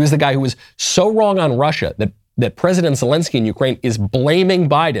 He was the guy who was so wrong on Russia that that President Zelensky in Ukraine is blaming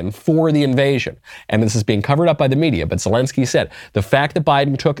Biden for the invasion. And this is being covered up by the media, but Zelensky said the fact that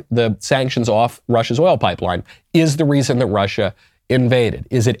Biden took the sanctions off Russia's oil pipeline is the reason that Russia invaded.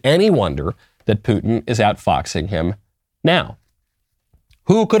 Is it any wonder that Putin is outfoxing him now?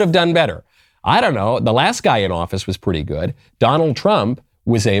 Who could have done better? I don't know. The last guy in office was pretty good. Donald Trump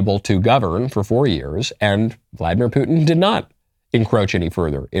was able to govern for 4 years, and Vladimir Putin did not encroach any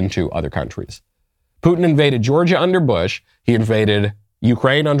further into other countries. Putin invaded Georgia under Bush. He invaded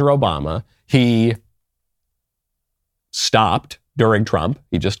Ukraine under Obama. He stopped during Trump.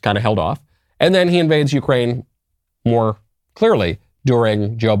 He just kind of held off. And then he invades Ukraine more clearly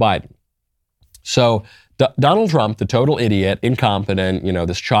during Joe Biden. So Donald Trump, the total idiot, incompetent,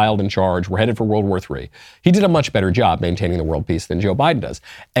 this child in charge, we're headed for World War III. He did a much better job maintaining the world peace than Joe Biden does.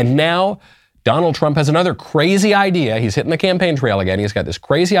 And now Donald Trump has another crazy idea. He's hitting the campaign trail again. He's got this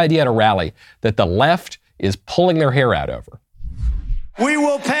crazy idea at a rally that the left is pulling their hair out over. We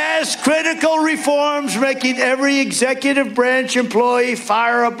will pass critical reforms making every executive branch employee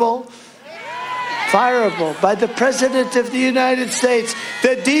fireable by the President of the United States.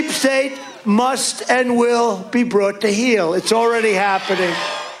 The deep state must and will be brought to heel. It's already happening.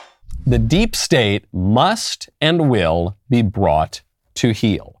 The deep state must and will be brought to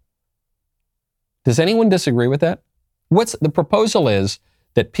heel. Does anyone disagree with that? The proposal is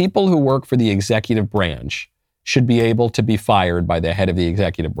that people who work for the executive branch should be able to be fired by the head of the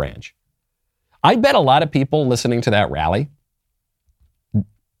executive branch. I bet a lot of people listening to that rally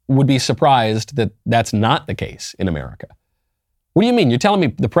would be surprised that that's not the case in America. What do you mean? You're telling me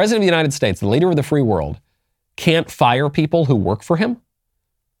the President of the United States, the leader of the free world, can't fire people who work for him?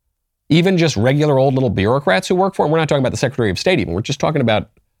 Even just regular old little bureaucrats who work for him? We're not talking about the Secretary of State even. We're just talking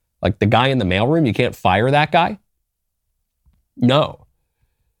about like the guy in the mailroom. You can't fire that guy? No.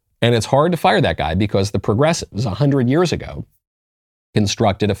 And it's hard to fire that guy because the progressives 100 years ago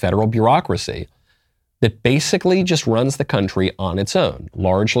constructed a federal bureaucracy that basically just runs the country on its own,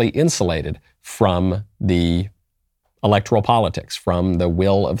 largely insulated from the electoral politics, from the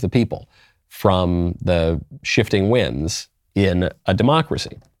will of the people, from the shifting winds in a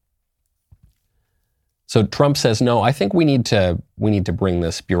democracy. So Trump says, no, I think we need to bring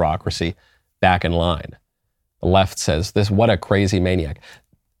this bureaucracy back in line. The left says, what a crazy maniac.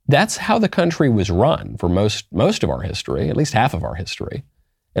 That's how the country was run for most of our history, at least half of our history.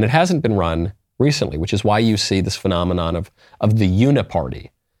 And it hasn't been run recently, which is why you see this phenomenon of the uniparty.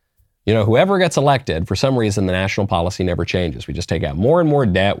 Whoever gets elected, for some reason, the national policy never changes. We just take out more and more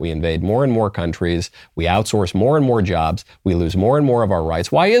debt. We invade more and more countries. We outsource more and more jobs. We lose more and more of our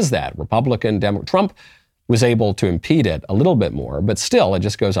rights. Why is that? Republican, Democrat, Trump was able to impede it a little bit more, but still it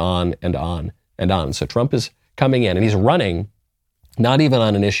just goes on and on and on. So Trump is coming in and he's running not even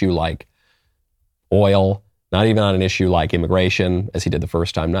on an issue like oil, not even on an issue like immigration, as he did the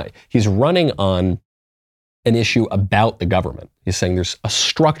first time. He's running on an issue about the government. He's saying there's a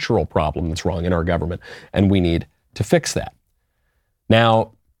structural problem that's wrong in our government, and we need to fix that.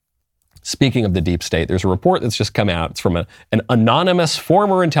 Now, speaking of the deep state, there's a report that's just come out. It's from an anonymous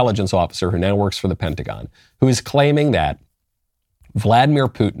former intelligence officer who now works for the Pentagon, who is claiming that Vladimir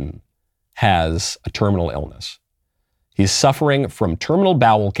Putin has a terminal illness. He's suffering from terminal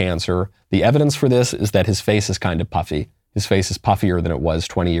bowel cancer. The evidence for this is that his face is kind of puffy. His face is puffier than it was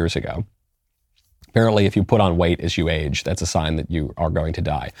 20 years ago. Apparently, if you put on weight as you age, that's a sign that you are going to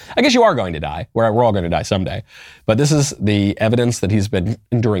die. I guess you are going to die. We're all going to die someday. But this is the evidence that he's been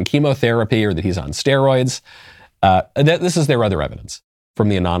enduring chemotherapy or that he's on steroids. This is their other evidence from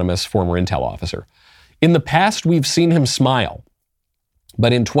the anonymous former intel officer. In the past, we've seen him smile.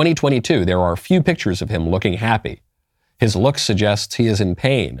 But in 2022, there are a few pictures of him looking happy. His look suggests he is in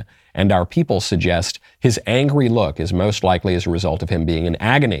pain, and our people suggest his angry look is most likely as a result of him being in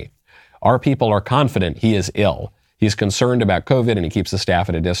agony. Our people are confident he is ill. He's concerned about COVID, and he keeps the staff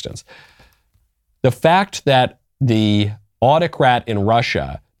at a distance. The fact that the autocrat in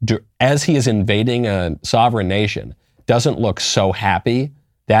Russia, as he is invading a sovereign nation, doesn't look so happy,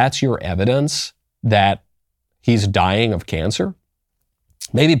 that's your evidence that he's dying of cancer?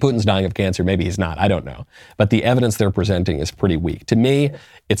 Maybe Putin's dying of cancer, maybe he's not, I don't know. But the evidence they're presenting is pretty weak. To me,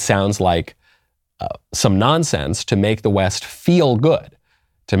 it sounds like some nonsense to make the West feel good,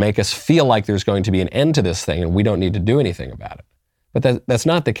 to make us feel like there's going to be an end to this thing and we don't need to do anything about it. But that's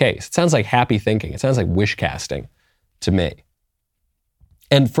not the case. It sounds like happy thinking. It sounds like wish casting to me.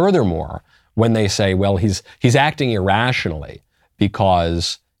 And furthermore, when they say, well, he's acting irrationally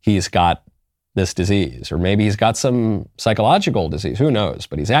because he's got this disease, or maybe he's got some psychological disease, who knows,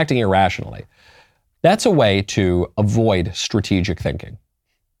 but he's acting irrationally. That's a way to avoid strategic thinking.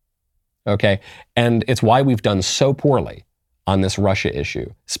 okay? And it's why we've done so poorly on this Russia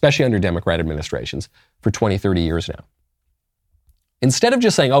issue, especially under Democrat administrations, for 20, 30 years now. Instead of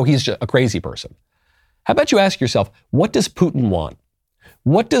just saying, oh, he's just a crazy person, how about you ask yourself, what does Putin want?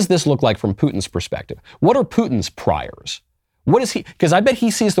 What does this look like from Putin's perspective? What are Putin's priors? What is he? Because I bet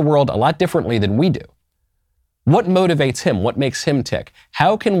he sees the world a lot differently than we do. What motivates him? What makes him tick?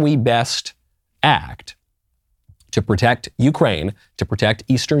 How can we best act to protect Ukraine, to protect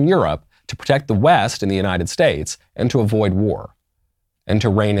Eastern Europe, to protect the West and the United States, and to avoid war, and to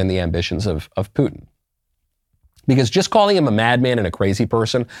rein in the ambitions of Putin? Because just calling him a madman and a crazy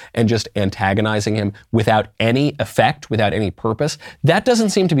person and just antagonizing him without any effect, without any purpose, that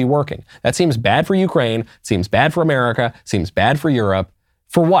doesn't seem to be working. That seems bad for Ukraine, seems bad for America, seems bad for Europe.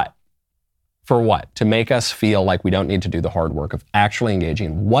 For what? For what? To make us feel like we don't need to do the hard work of actually engaging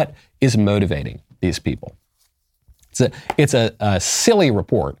in what is motivating these people. It's a silly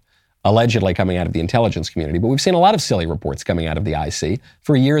report, allegedly coming out of the intelligence community, but we've seen a lot of silly reports coming out of the IC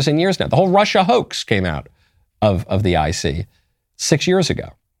for years and years now. The whole Russia hoax came out of the IC 6 years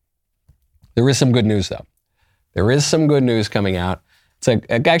ago. There is some good news, though. There is some good news coming out. It's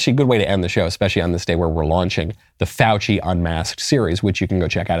actually a good way to end the show, especially on this day where we're launching the Fauci Unmasked series, which you can go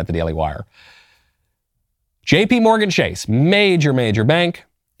check out at the Daily Wire. JP Morgan Chase, major bank,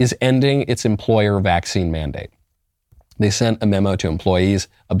 is ending its employer vaccine mandate. They sent a memo to employees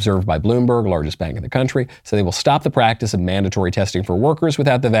observed by Bloomberg, largest bank in the country, so they will stop the practice of mandatory testing for workers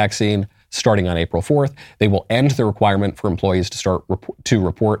without the vaccine starting on April 4th. They will end the requirement for employees to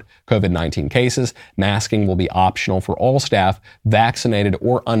report COVID-19 cases. Masking will be optional for all staff, vaccinated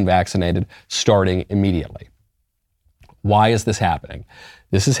or unvaccinated, starting immediately. Why is this happening?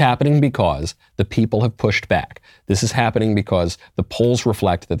 This is happening because the people have pushed back. This is happening because the polls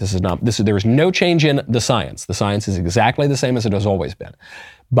reflect that there is no change in the science. The science is exactly the same as it has always been.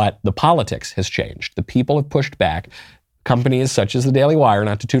 But the politics has changed. The people have pushed back. Companies such as the Daily Wire,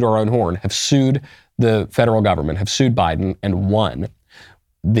 not to toot our own horn, have sued the federal government, have sued Biden and won.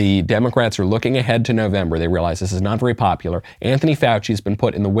 The Democrats are looking ahead to November. They realize this is not very popular. Anthony Fauci's been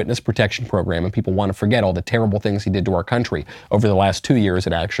put in the witness protection program, and people want to forget all the terrible things he did to our country over the last 2 years,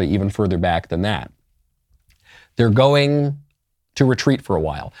 and actually even further back than that. They're going to retreat for a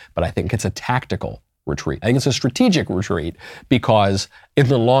while, but I think it's a tactical retreat. I think it's a strategic retreat because in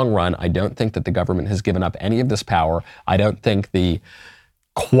the long run, I don't think that the government has given up any of this power. I don't think the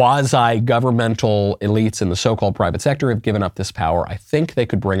quasi-governmental elites in the so-called private sector have given up this power. I think they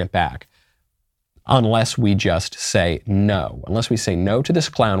could bring it back unless we just say no. Unless we say no to this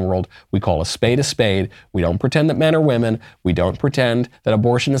clown world, we call a spade, we don't pretend that men are women, we don't pretend that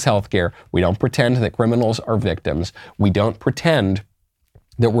abortion is healthcare, we don't pretend that criminals are victims, we don't pretend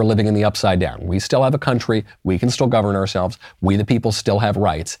that we're living in the upside down. We still have a country, we can still govern ourselves, we the people still have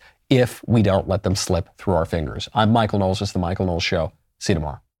rights if we don't let them slip through our fingers. I'm Michael Knowles, this is The Michael Knowles Show. See you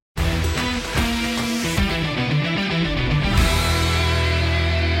tomorrow.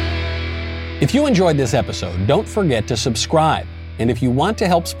 If you enjoyed this episode, don't forget to subscribe. And if you want to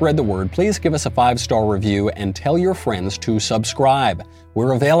help spread the word, please give us a 5-star review and tell your friends to subscribe.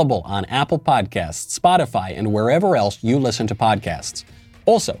 We're available on Apple Podcasts, Spotify, and wherever else you listen to podcasts.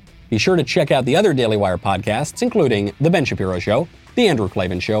 Also, be sure to check out the other Daily Wire podcasts, including The Ben Shapiro Show, The Andrew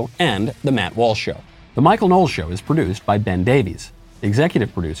Klavan Show, and The Matt Walsh Show. The Michael Knowles Show is produced by Ben Davies.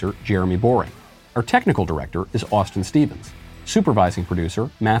 Executive producer, Jeremy Boring. Our technical director is Austin Stevens. Supervising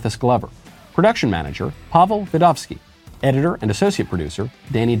producer, Mathis Glover. Production manager, Pavel Vidovsky. Editor and associate producer,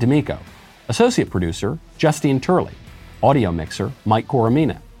 Danny D'Amico. Associate producer, Justine Turley. Audio mixer, Mike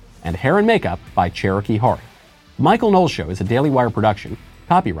Coromina. And hair and makeup by Cherokee Hari. The Michael Knowles Show is a Daily Wire production.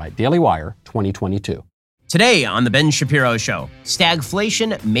 Copyright Daily Wire 2022. Today on The Ben Shapiro Show,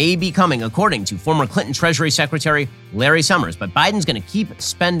 stagflation may be coming, according to former Clinton Treasury Secretary Larry Summers, but Biden's going to keep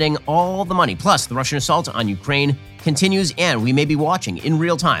spending all the money. Plus, the Russian assault on Ukraine continues, and we may be watching in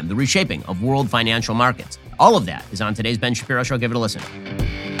real time the reshaping of world financial markets. All of that is on today's Ben Shapiro Show. Give it a listen.